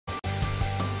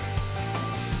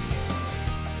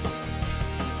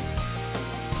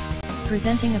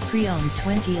Presenting a pre-owned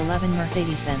 2011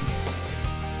 Mercedes-Benz.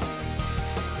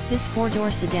 This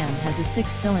four-door sedan has a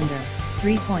six-cylinder,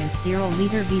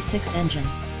 3.0-liter V6 engine,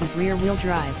 with rear-wheel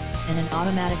drive, and an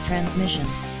automatic transmission.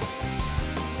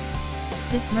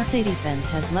 This Mercedes-Benz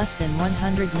has less than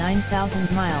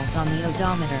 109,000 miles on the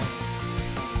odometer.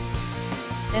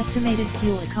 Estimated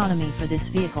fuel economy for this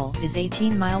vehicle is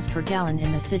 18 miles per gallon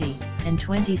in the city, and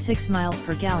 26 miles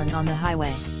per gallon on the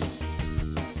highway.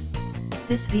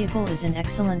 This vehicle is in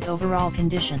excellent overall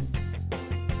condition.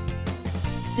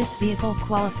 This vehicle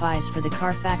qualifies for the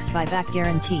Carfax buyback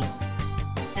guarantee.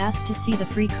 Ask to see the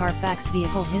free Carfax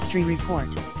Vehicle History Report.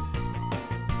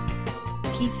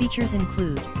 Key features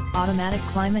include automatic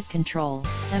climate control,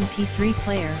 MP3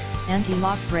 player,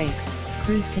 anti-lock brakes,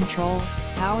 cruise control,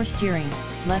 power steering,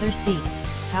 leather seats,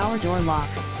 power door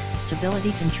locks,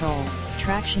 stability control,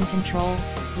 traction control,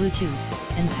 Bluetooth,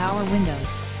 and power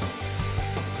windows.